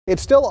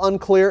It's still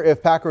unclear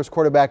if Packers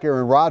quarterback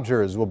Aaron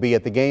Rodgers will be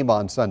at the game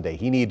on Sunday.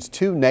 He needs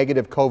 2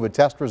 negative COVID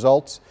test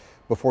results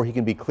before he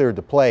can be cleared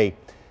to play.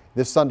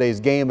 This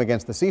Sunday's game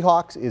against the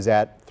Seahawks is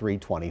at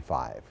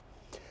 3:25.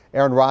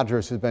 Aaron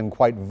Rodgers has been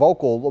quite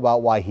vocal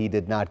about why he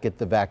did not get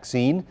the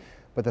vaccine,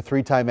 but the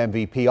 3-time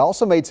MVP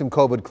also made some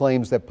COVID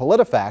claims that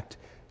PolitiFact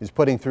is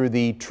putting through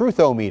the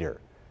truthometer.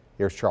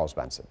 Here's Charles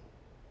Benson.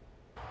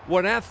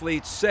 What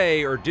athletes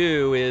say or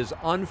do is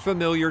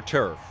unfamiliar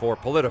turf for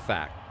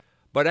PolitiFact.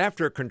 But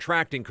after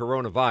contracting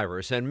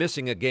coronavirus and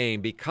missing a game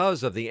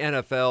because of the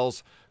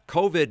NFL's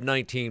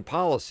COVID-19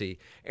 policy,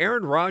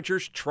 Aaron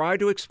Rodgers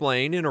tried to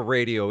explain in a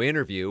radio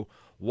interview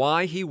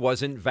why he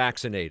wasn't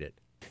vaccinated.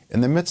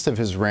 In the midst of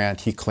his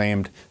rant, he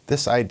claimed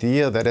this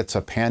idea that it's a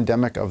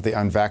pandemic of the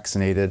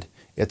unvaccinated,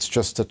 it's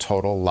just a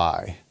total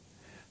lie.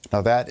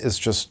 Now that is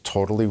just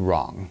totally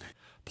wrong.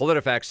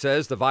 PolitiFact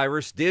says the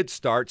virus did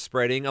start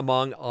spreading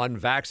among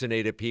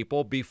unvaccinated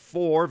people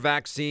before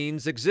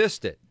vaccines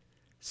existed.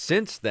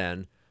 Since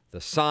then, the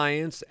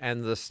science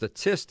and the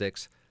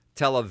statistics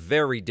tell a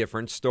very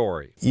different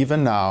story.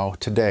 Even now,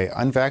 today,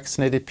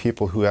 unvaccinated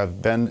people who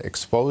have been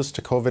exposed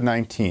to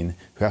COVID-19,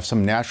 who have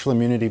some natural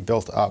immunity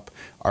built up,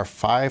 are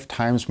 5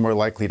 times more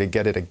likely to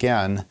get it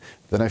again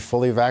than a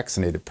fully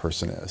vaccinated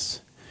person is.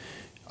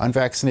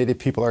 Unvaccinated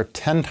people are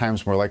 10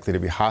 times more likely to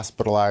be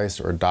hospitalized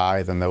or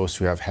die than those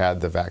who have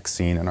had the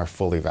vaccine and are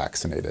fully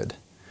vaccinated.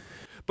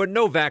 But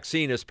no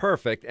vaccine is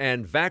perfect,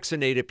 and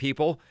vaccinated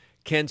people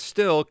can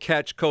still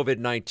catch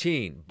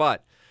COVID-19.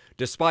 But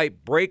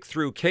despite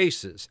breakthrough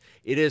cases,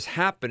 it is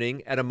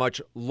happening at a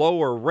much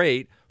lower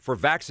rate for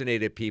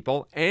vaccinated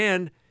people,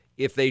 and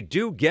if they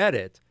do get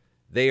it,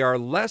 they are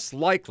less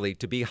likely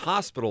to be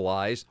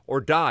hospitalized or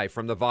die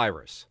from the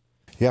virus.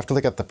 You have to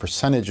look at the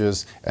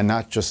percentages and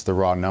not just the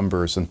raw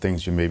numbers and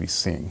things you may be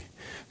seeing.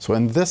 So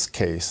in this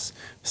case,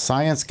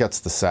 science gets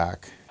the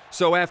sack.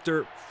 So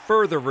after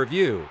further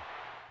review,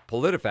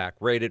 PolitiFact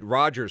rated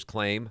Rodgers'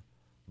 claim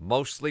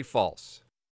mostly false.